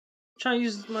trying to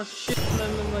use my shit and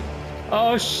then like...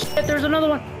 Oh shit, there's another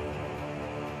one!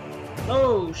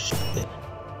 Oh shit.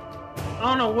 I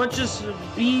don't know what just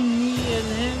beamed me and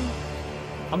him.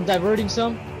 I'm diverting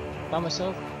some by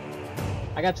myself.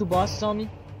 I got 2 bosses on me.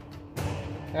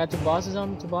 I got 2 bosses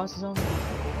on me.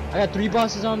 I got 3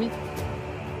 bosses on me.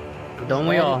 Don't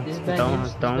we all?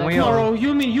 Don't we all? Bro,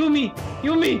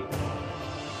 Yumi!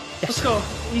 Let's go.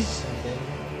 He's...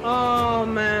 Oh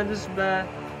man, this is bad.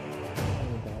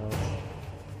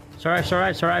 Sorry. I'm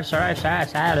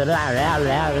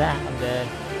dead.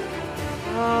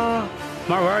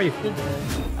 Mark, where are you?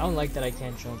 I don't like that I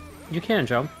can't jump. You can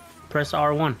jump. Press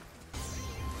R1.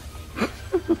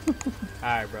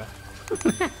 Alright, bro.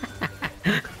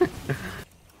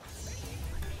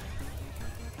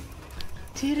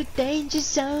 To the danger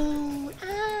zone,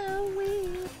 I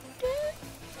will.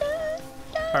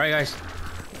 Alright, guys.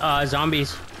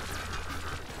 Zombies.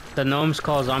 The gnomes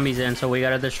call zombies in, so we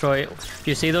gotta destroy it. If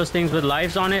you see those things with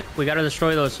lives on it, we gotta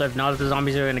destroy those. So if not, the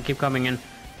zombies are gonna keep coming in.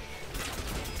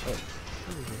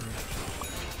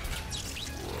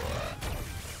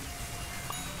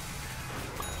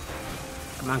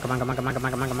 Come on.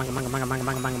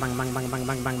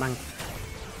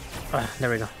 There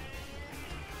we go.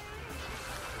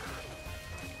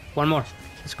 One more.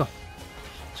 Let's go.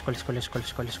 Let's go.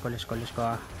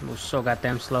 We're so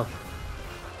goddamn slow.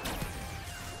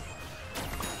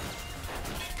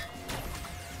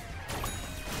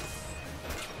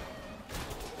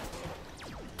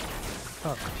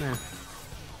 Fuck, man.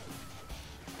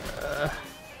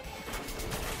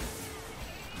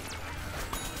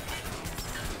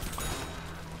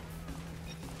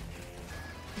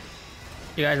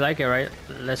 You guys like it, right?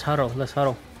 Let's huddle.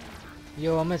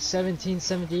 Yo, I'm at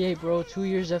 1778, bro. 2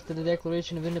 years after the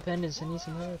Declaration of Independence. I need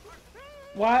some help.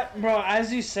 What? Bro,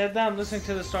 as you said that, I'm listening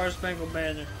to the Star Spangled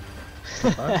Banner.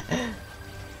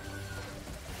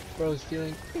 Bro's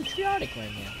feeling patriotic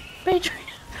right now. Patriot.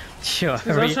 Yo,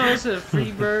 Because I was trying to listen to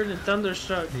Free Bird and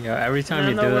Thunderstruck. Yo, every time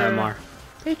you do that, Mar.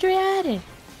 Patriotic.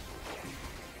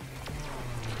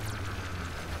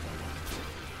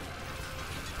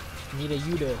 Need a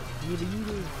Yuda.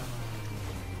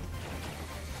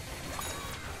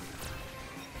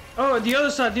 Oh, the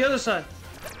other side.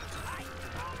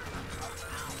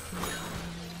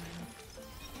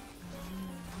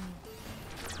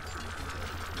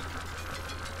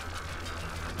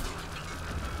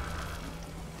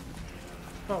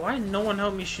 Bro, why didn't no one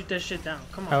help me shoot that shit down?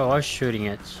 Come on. I was shooting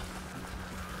it.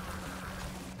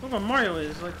 Look what Mario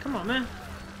is. Like, come on, man.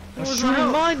 I'm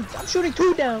shooting mine. I'm shooting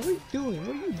 2 down. What are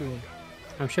you doing?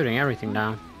 I'm shooting everything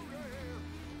down.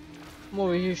 I'm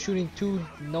over here shooting 2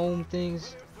 gnome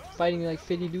things, fighting like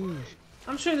 50 dudes.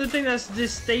 I'm shooting the thing that's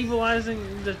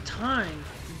destabilizing the time,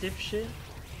 dipshit.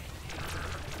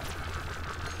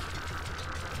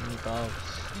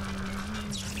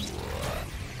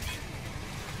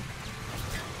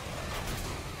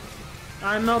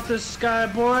 I melt this sky,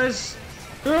 boys.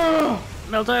 Ugh!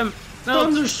 Melt him.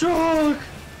 Thunderstruck!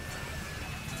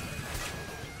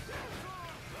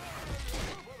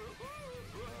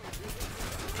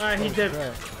 Alright, he did.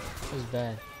 That was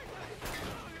bad.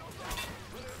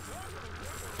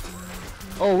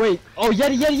 Oh wait! Oh,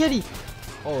 Yeti!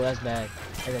 Oh, that's bad.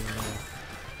 I got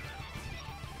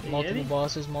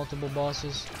Multiple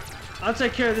bosses. I'll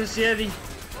take care of this Yeti.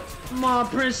 Come on,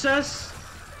 princess.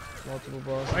 Multiple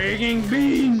bosses. Are you getting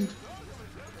beamed?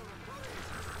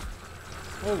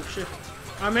 Oh shit.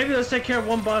 Alright, maybe let's take care of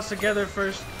one boss together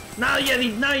first. Now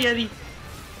Yeti!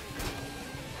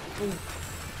 Ooh.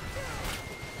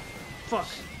 Fuck.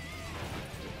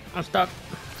 I'm stuck.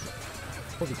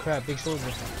 Holy crap, big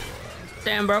soldier.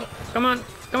 Damn, bro. Come on.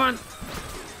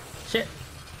 Shit.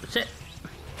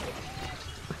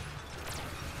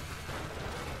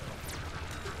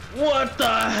 What the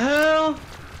hell?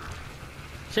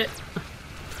 Shit.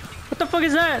 What the fuck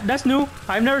is that? That's new.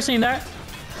 I've never seen that.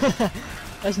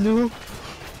 That's new.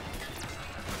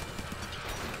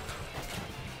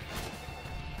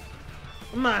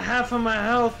 I'm at half of my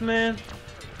health, man.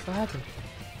 What happened?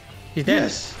 He's dead.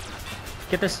 Yes.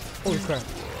 Get this. Holy crap.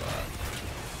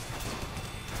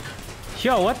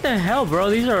 Yo, what the hell, bro?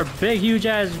 These are big, huge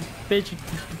ass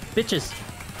bitches.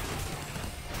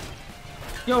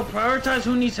 Yo, prioritize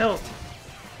who needs help.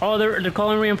 Oh, they're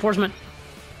calling reinforcement.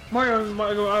 Mario,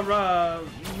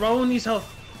 Raul needs help.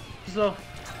 He's low.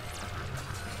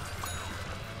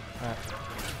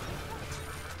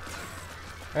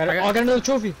 Alright. I got another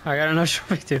trophy. I got another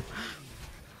trophy too.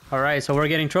 Alright, so we're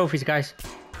getting trophies, guys.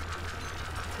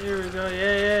 Here we go.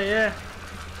 Yeah.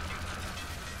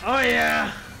 Oh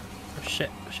yeah.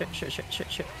 Shit.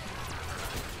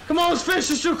 Come on, let's finish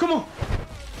this dude. Come on.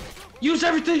 Use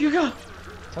everything you got.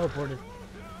 Teleported.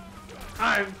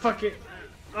 Alright, fuck it.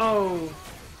 Oh.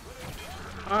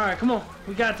 Alright, come on.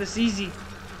 We got this easy.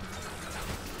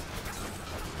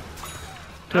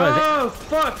 Dude, oh,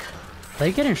 fuck. Are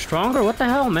they getting stronger? What the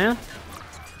hell, man?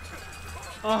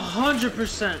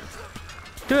 100%.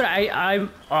 Dude, I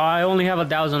only have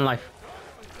 1,000 life.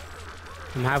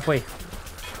 I'm halfway. You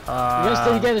guys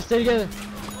stay together, stay together.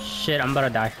 Shit, I'm about to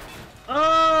die.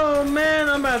 Oh, man,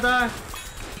 I'm about to die.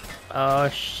 Oh,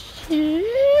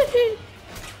 shit.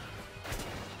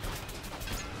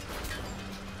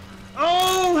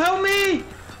 Oh, help me!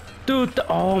 Dude,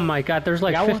 oh my god, there's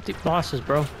like 50 bosses,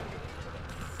 bro.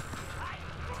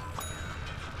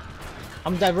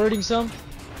 I'm diverting some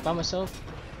by myself.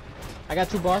 I got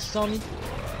 2 bosses on me.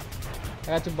 I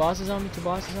got 2 bosses on me, 2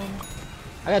 bosses on me.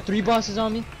 I got 3 bosses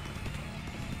on me.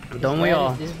 Don't we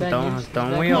all?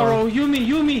 Don't we all? Tomorrow,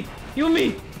 Yumi!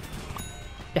 Yes.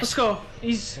 Let's go.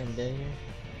 He's... I'm dead here.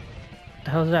 The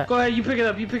hell is that? Go ahead, you pick it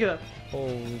up,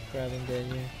 Holy crap, I'm dead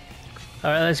here.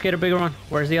 Alright, let's get a bigger one.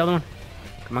 Where's the other one?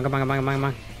 Come on, come on, come on, come on, come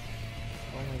on.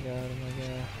 Oh my god, oh my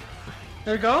god.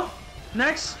 There we go.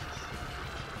 Next.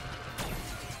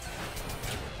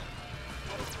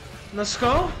 Let's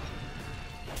go.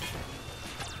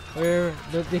 Where?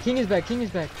 The king is back, king is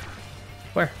back.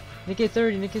 Where? Nick at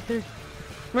 30, Nick at 30.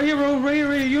 Right here, bro. Right here,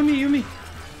 Yumi.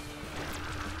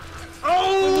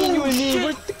 Oh, shit.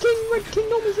 Where's the king? My king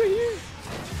gnome is right here.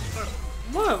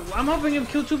 What? I'm helping him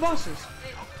kill 2 bosses.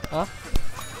 Huh?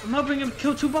 I'm helping him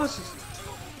kill 2 bosses.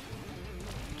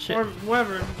 Shit. Or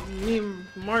whatever. Me and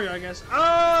Mario, I guess.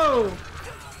 Oh!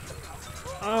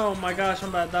 Oh my gosh, I'm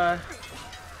about to die.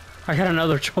 I got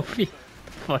another trophy.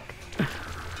 Fuck.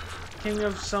 King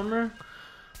of Summer.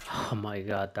 Oh my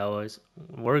god, that was...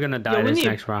 We're gonna die this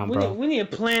next round, bro. We need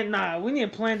to plan... Nah, we need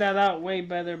to plan that out way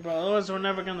better, bro. Otherwise, we're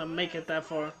never gonna make it that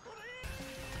far.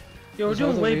 Yo, we're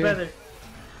doing way better.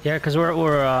 Yeah, because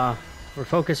we're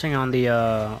focusing on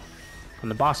the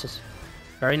bosses.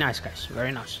 Very nice, guys.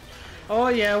 Very nice. Oh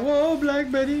yeah, whoa,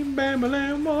 Black Betty, bam,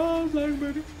 bam, whoa, Black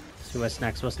Betty. See what's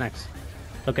next. What's next?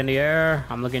 Look in the air.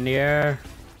 I'm looking in the air.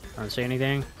 I don't see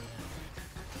anything.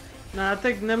 Nah, I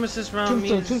think Nemesis round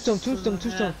means...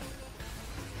 Tombstone.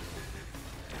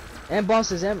 And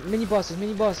bosses, and mini bosses.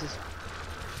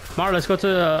 Mar, let's go to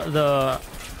the...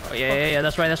 Oh, yeah.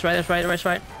 That's right. And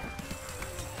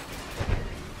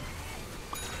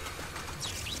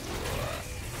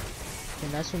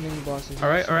that's some mini bosses. All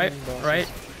right.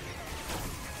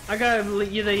 I got the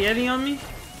Yeti on me.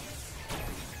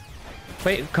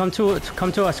 Wait, come to us.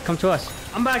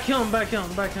 I'm back him. I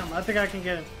think I can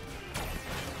get him.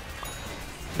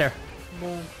 There.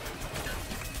 Boom.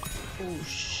 Oh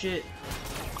shit.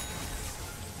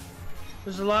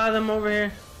 There's a lot of them over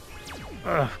here.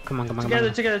 Ugh, come on.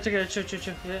 Together.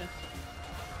 Chill. Yeah.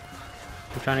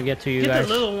 I'm trying to get to you Get guys.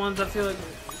 the little ones, I feel like,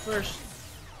 first.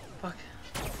 Fuck.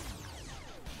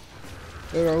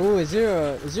 Wait, Raul, is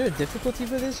there a difficulty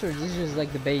for this, or is this just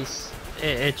like the base?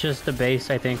 It's just the base,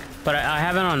 I think. But I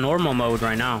have it on normal mode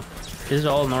right now. This is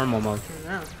all normal mode.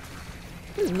 Yeah.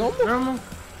 This is normal?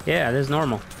 Yeah, this is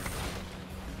normal.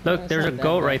 Look, there's a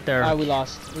goat right there. Ah, we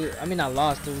lost. I mean, not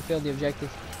lost, but we failed the objective.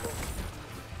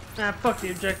 Ah, fuck the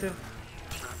objective.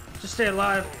 Just stay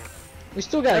alive. We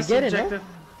still gotta get it, objective. no?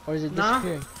 Or is it Nah.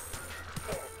 disappearing?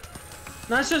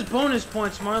 No, it's just bonus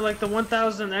points, more like the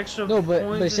 1,000 extra No, but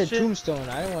points it said and shit. tombstone.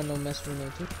 I don't want no mess with no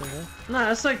tombstone, man. Nah,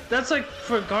 that's like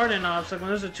for garden ops. Like when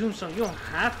there's a tombstone, you don't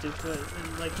have to put,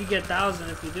 and like you get 1,000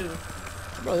 if you do.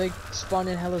 Bro, they spawn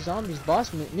in hella zombies,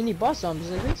 mini boss zombies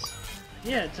like this.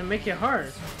 Yeah, to make it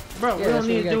hard. Bro, Yeah, we that's don't what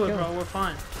need we to do gotta it, kill. bro. We're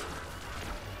fine.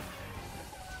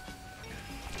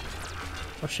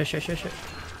 Oh shit.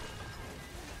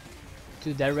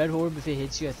 Dude, that red orb, if it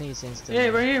hits you, I think it's instant. Yeah,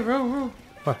 right here, bro.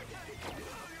 What?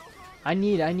 I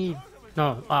need.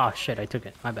 No. Oh shit, I took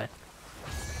it. My bad.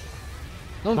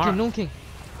 No king.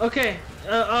 Okay,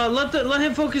 let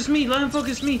him focus me.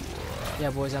 Yeah,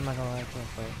 boys, I'm not gonna lie, I can't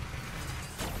fight.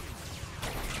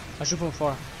 I'll shoot from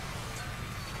far.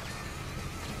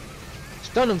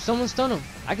 Stun him, someone stun him.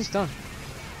 I can stun.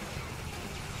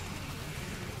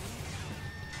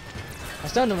 I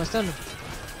stunned him.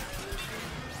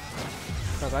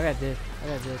 Fuck, I got dead.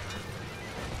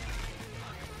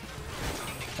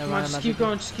 Come on, just keep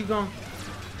going.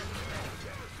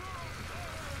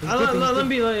 He's Let dipping. him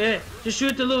be like, hey, just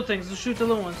shoot the little things. Just shoot the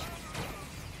little ones.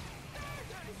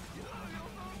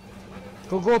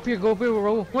 Go up here,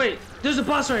 roll. Wait, there's a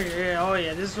boss right here. Yeah, oh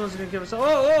yeah, this one's gonna give us.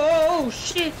 Oh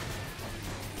shit!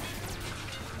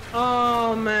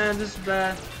 Oh man, this is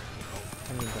bad.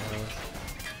 I need that.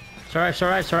 Sorry.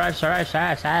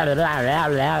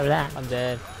 I'm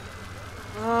dead.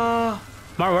 Mar,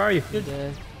 where are you? You're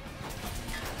dead.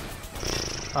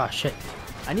 Oh shit.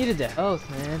 I needed the health,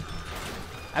 man.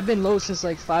 I've been low since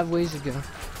like 5 waves ago.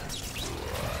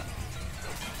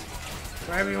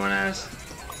 Wherever you want to ask.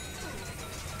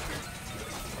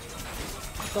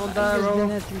 Don't I've die, just been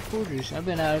bro. at 3/4. I've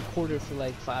been at a quarter for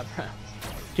like 5 rounds.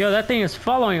 Yo, that thing is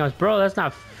following us, bro. That's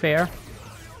not fair.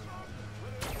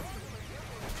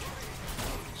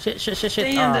 Shit.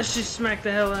 Damn, Ah, that shit smacked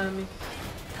the hell out of me.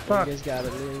 fuck. You guys gotta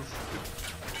live.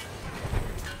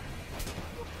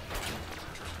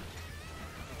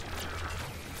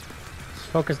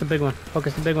 Focus the big one.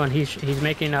 Focus the big one. He's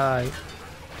making Oh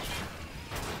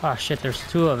shit, there's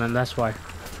 2 of them, that's why.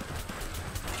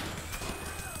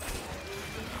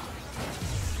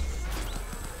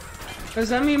 Does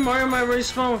that mean Mario might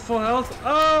respawn with full health?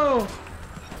 Oh!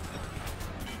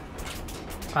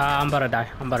 I'm about to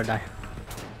die.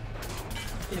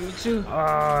 Yeah, me too.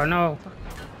 Oh no.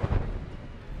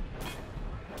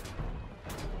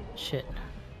 Shit.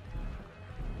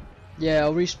 Yeah,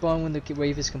 I'll respawn when the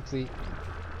wave is complete.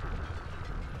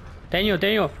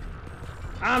 Daniel.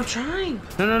 I'm trying.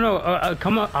 No.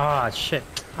 Come on. Ah, shit.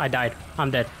 I died.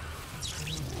 I'm dead.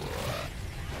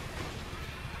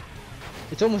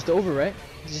 It's almost over, right?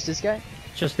 It's just this guy?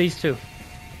 Just these 2.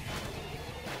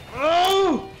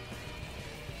 Oh!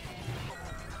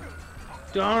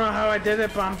 Dude, I don't know how I did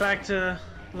it, but I'm back to,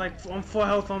 like, I'm full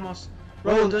health almost.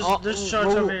 Bro, there's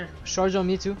shards over here. Shards on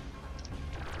me too.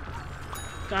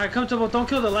 Alright, come to, don't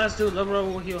kill the last dude. Let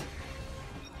Ro heal.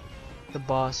 The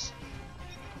boss.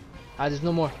 Ah, there's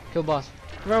no more. Kill boss.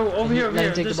 Ro, over here. Let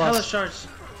him take There's the boss. hella shards.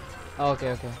 Oh,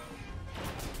 okay.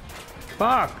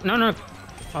 Fuck. No.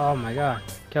 Oh my god.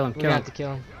 Kill him. We have to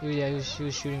kill him. Yeah, he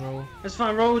was shooting Ro. It's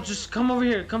fine, Ro. Just come over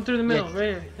here. Come through the middle. Yeah. Right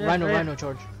here. Yeah, Rhino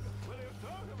charge.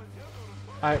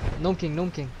 Alright, Gnome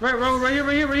King. Right, Ro. Right here.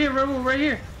 Right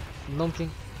here. Gnome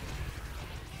King.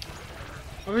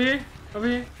 Over here.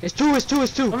 It's two.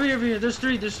 Over here. There's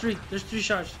three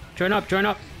shards. Join up.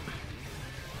 Come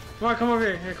on, come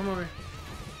over here. Come over here.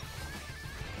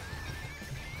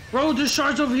 Ro, there's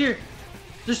shards over here.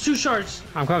 There's 2 shards.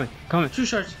 I'm coming. 2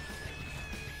 shards.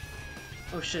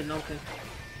 Oh shit, no king.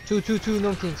 Two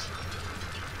Gnome Kings.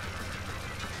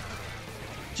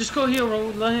 Just go heal, Ro.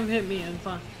 Let him hit me. I'm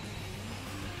fine.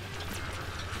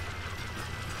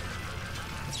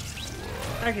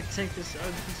 I can take this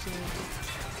ugly thing.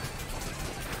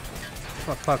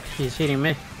 Fuck. He's hitting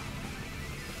me.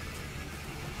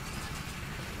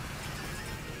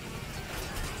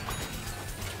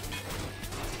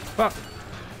 Fuck.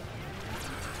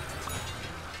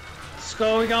 Let's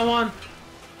go. We got one.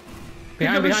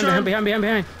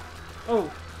 Behind.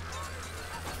 Oh.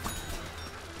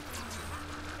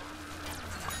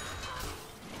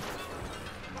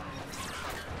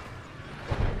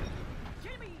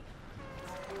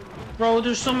 Bro,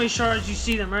 there's so many shards. You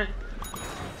see them, right?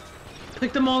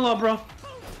 Pick them all up, bro.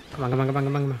 Come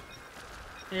on.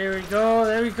 There we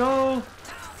go.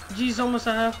 G's almost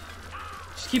a half.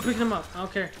 Just keep picking them up. I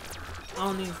don't care. I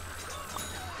don't need them.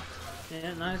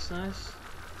 Yeah, nice.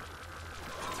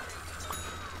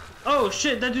 Oh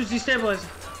shit, that dude's destabilizing.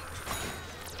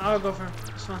 I'll go for him.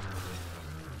 It's fine.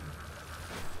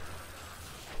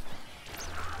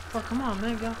 Oh, come on,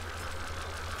 man, go.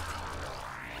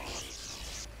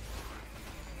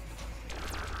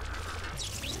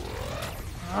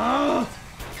 Oh!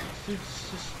 Dude,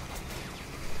 it's just...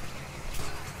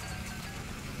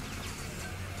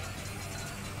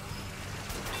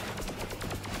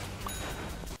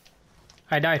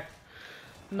 I died.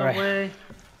 No Alright. way.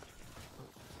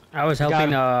 I was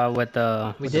helping with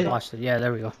the did it? boss. Yeah,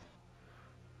 there we go.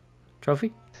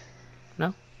 Trophy?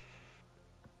 No?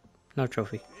 No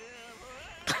trophy.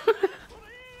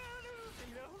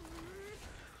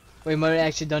 Wait, might have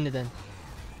actually done it then.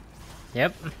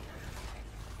 Yep.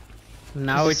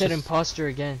 Now We it's said just... imposter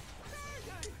again.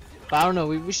 But I don't know.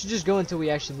 We should just go until we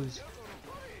actually lose.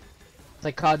 It's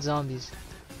like COD Zombies.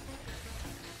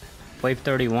 Wave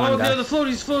 31, Oh, guys. they're the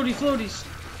floaties.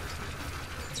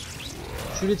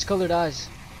 Shoot its colored eyes.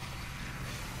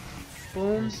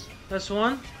 Boom. That's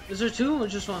one. Is there 2 or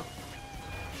just 1?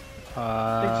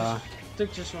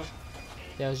 Think just 1.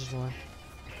 Yeah, it was just one.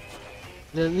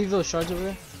 Did I leave those shards over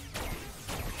there?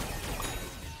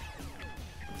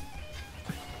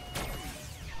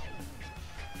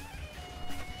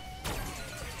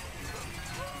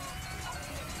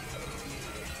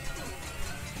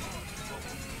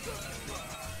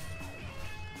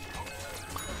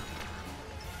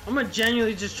 I'm gonna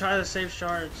genuinely just try to save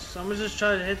shards. So I'm gonna just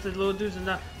try to hit the little dudes and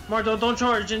not. Mark, don't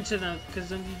charge into them, because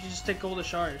then you just take all the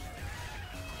shards.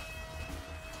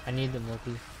 I need them,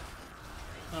 Loki.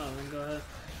 Oh, then go ahead.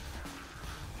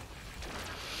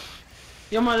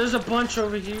 Yo, man, there's a bunch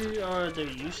over here, or there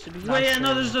used to be. Not Wait, yeah, sure,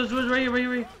 no, there's right here, right here,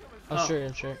 right here. I'm sure,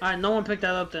 I'm sure. Alright, no one picked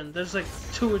that up then. There's like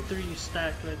 2 or 3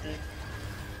 stacked right there.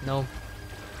 No.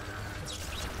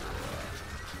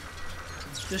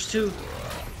 There's 2.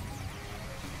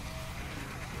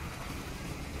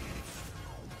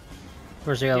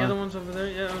 Where's the The other other one? one's over there,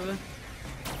 yeah, over there.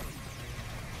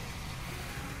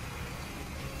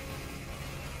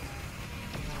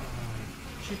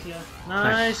 Shoot the other.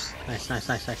 Nice.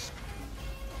 Nice.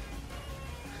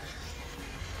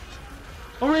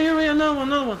 Oh, right here, another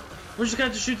one. We're just gonna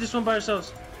have to shoot this one by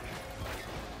ourselves.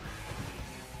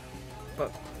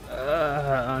 But,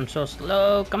 I'm so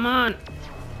slow. Come on.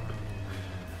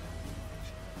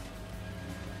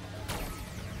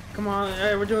 Come on,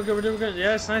 hey, we're doing good.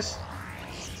 Yes, nice.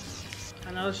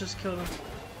 And now let's just kill them.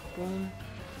 Boom.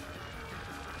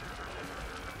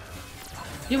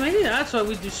 Yeah, maybe that's why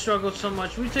we do struggle so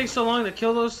much. We take so long to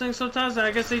kill those things sometimes, and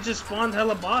I guess they just spawned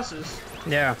hella bosses.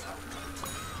 Yeah.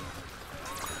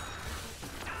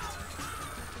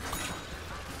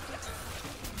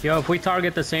 Yo, if we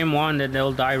target the same one, then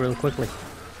they'll die real quickly.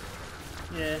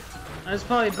 Yeah. That's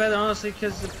probably better, honestly,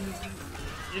 because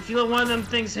if you let one of them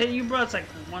things hit you, bro, it's like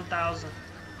 1,000.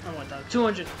 Or 1,000.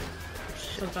 200.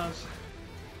 Sometimes.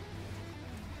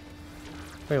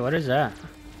 Wait, what is that?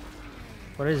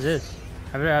 What is this?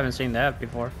 I haven't seen that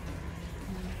before.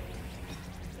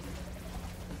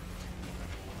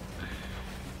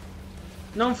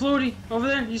 Gnome Fluty, over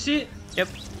there, you see it? Yep.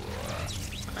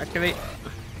 Activate.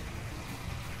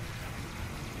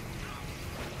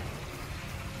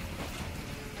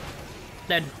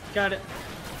 Dead. Got it.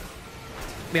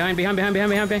 Behind.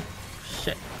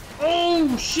 Shit.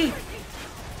 Oh, shit!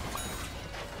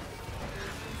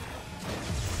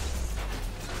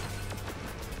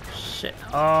 Shit.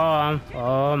 Oh,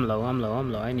 I'm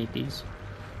low. I need these.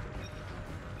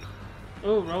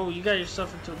 Oh, bro, you got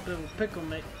yourself into a bit of a pickle,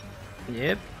 mate.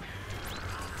 Yep.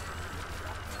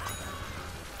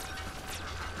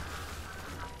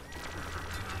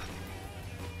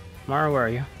 Mara, where are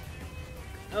you?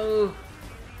 Oh,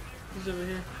 he's over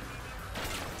here.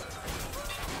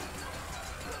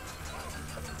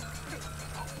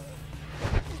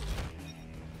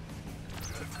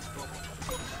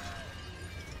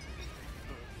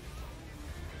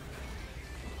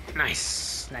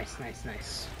 Nice.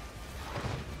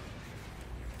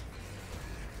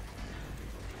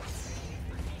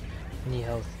 Need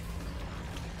health.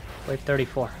 Wave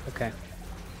 34. Okay.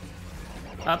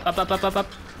 Up.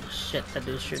 Shit, that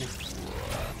dude's shooting.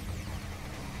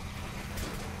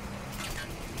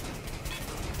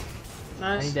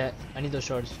 Nice. I need that. I need those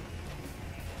shards.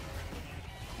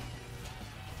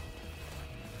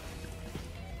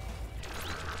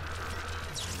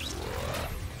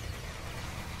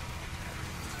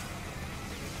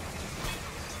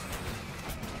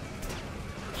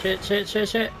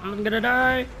 Shit. I'm gonna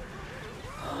die.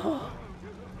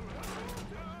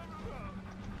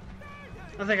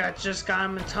 I think I just got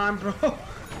him in time, bro.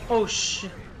 Oh, shit.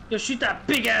 Yo, shoot that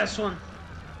big ass one.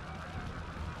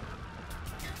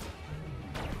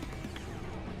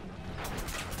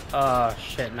 Oh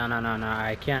shit, no,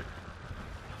 I can't.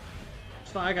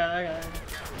 It's fine, I got it.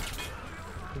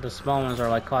 The small ones are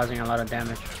like causing a lot of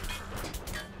damage.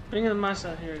 Bring it to my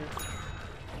side here.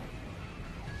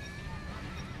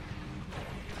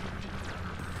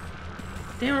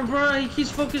 Damn it, bro, he keeps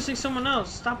focusing someone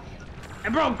else. Stop. Hey,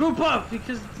 bro, group up,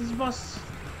 because these bosses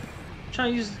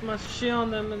trying to use my shit on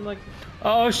them and like...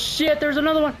 Oh shit, there's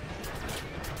another one!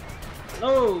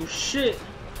 Oh, shit.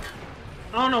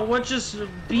 I don't know what just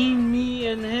beamed me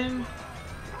and him.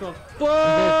 The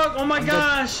fuck! Oh my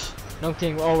gosh! No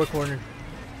king, we're cornered.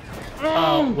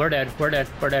 Oh, we're dead.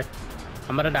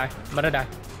 I'm gonna die.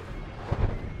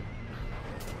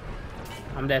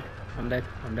 I'm dead.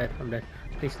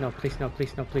 Please no.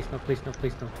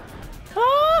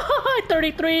 Oh,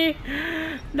 33!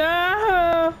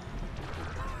 No!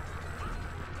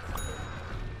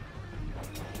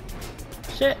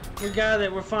 Shit. We got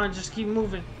it, we're fine, just keep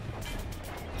moving.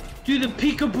 Do the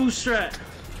peekaboo strat.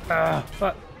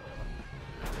 Fuck.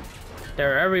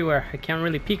 They're everywhere. I can't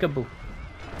really peekaboo.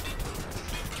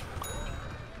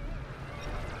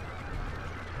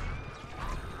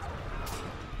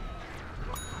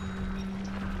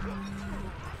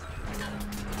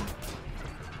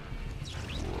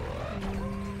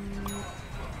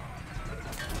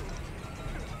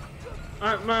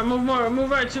 Alright, move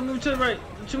right, move to the right.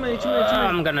 Too many.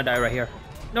 I'm gonna die right here.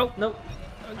 Nope.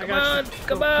 I got you.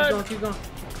 Come on. Keep going.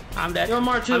 I'm dead. Yo,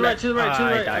 Mark, to the right.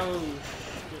 I died.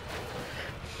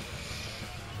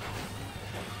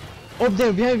 Oh,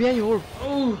 there, behind you, orb.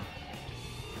 Oh.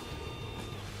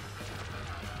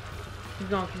 Keep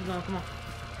going, come on.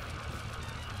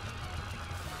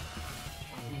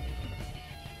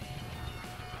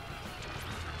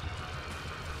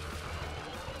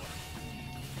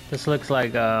 This looks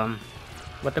like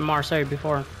what did Mar say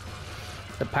before?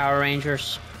 The Power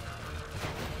Rangers.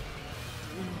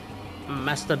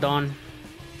 Mastodon.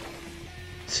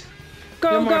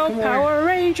 Go Yo, Mark, go Power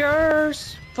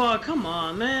Rangers! Fuck, come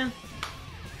on, man.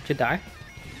 Did you die?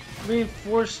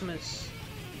 Reinforcements.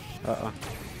 Uh-oh.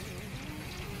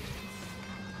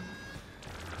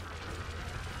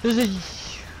 There's a...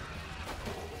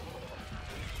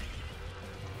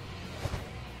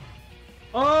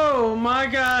 Oh my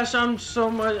gosh, I'm so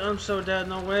dead,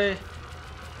 no way.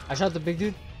 I shot the big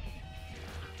dude.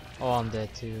 Oh, I'm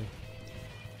dead too.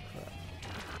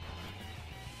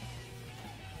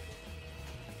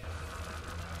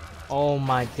 Oh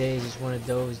my days, it's one of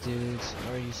those dudes.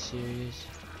 Are you serious?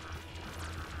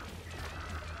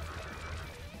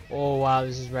 Oh wow,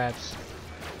 this is raps.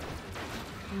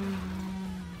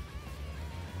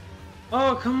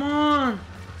 Oh, come on.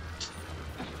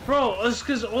 Bro, it's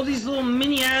cause all these little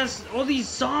mini ass, all these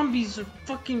zombies are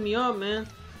fucking me up, man.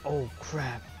 Oh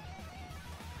crap.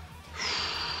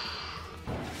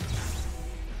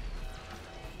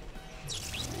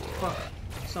 Fuck.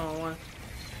 Someone won.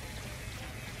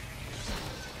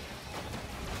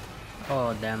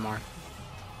 Oh damn, Mark.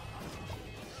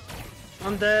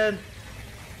 I'm dead.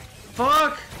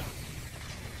 Fuck!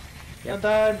 Yep. I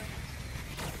died.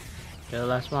 You're the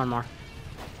last one, Mark.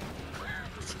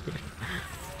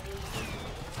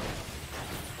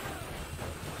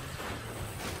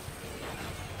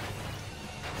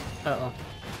 Uh-oh.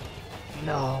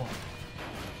 No.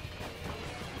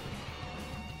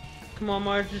 Come on,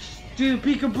 Mark, just do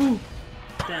the peekaboo.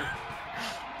 Damn.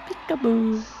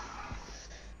 Peekaboo.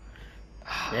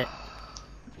 Shit.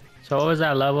 So what was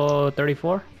that, level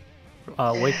 34?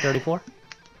 Wave 34?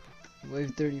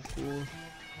 Wave 34.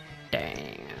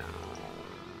 Damn.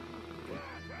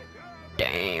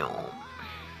 Damn.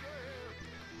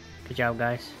 Good job,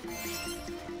 guys.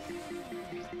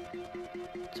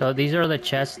 So these are the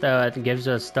chests that gives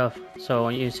us stuff. So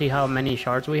you see how many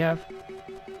shards we have?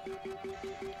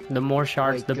 The more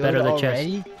shards, Wait, the good better the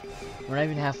already? chest. We're not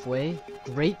even halfway.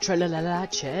 Great tralalala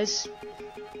chest.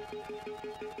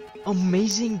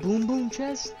 Amazing boom boom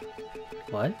chest.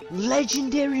 What?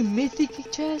 Legendary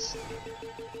mythic chest.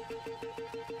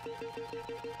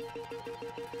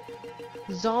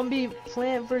 Zombie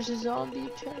plant versus zombie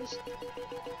chest.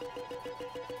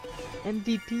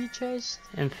 MVP chest.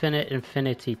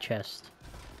 Infinity chest.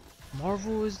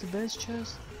 Marvel is the best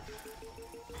chest.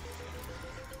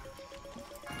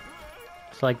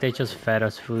 It's like they just fed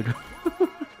us food.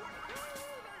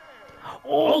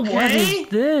 Oh, Okay. what is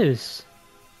this?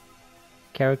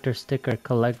 Character sticker.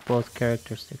 Collect both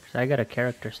character stickers. I got a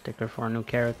character sticker for a new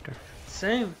character.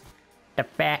 Same. The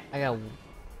fat. I got.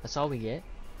 That's all we get.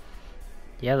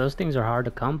 Yeah, those things are hard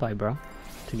to come by, bro.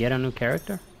 To get a new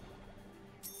character.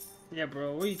 Yeah,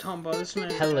 bro, what are you talking about? This man.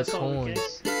 Hella that's all we get.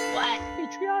 coins. What?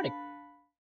 Patriotic.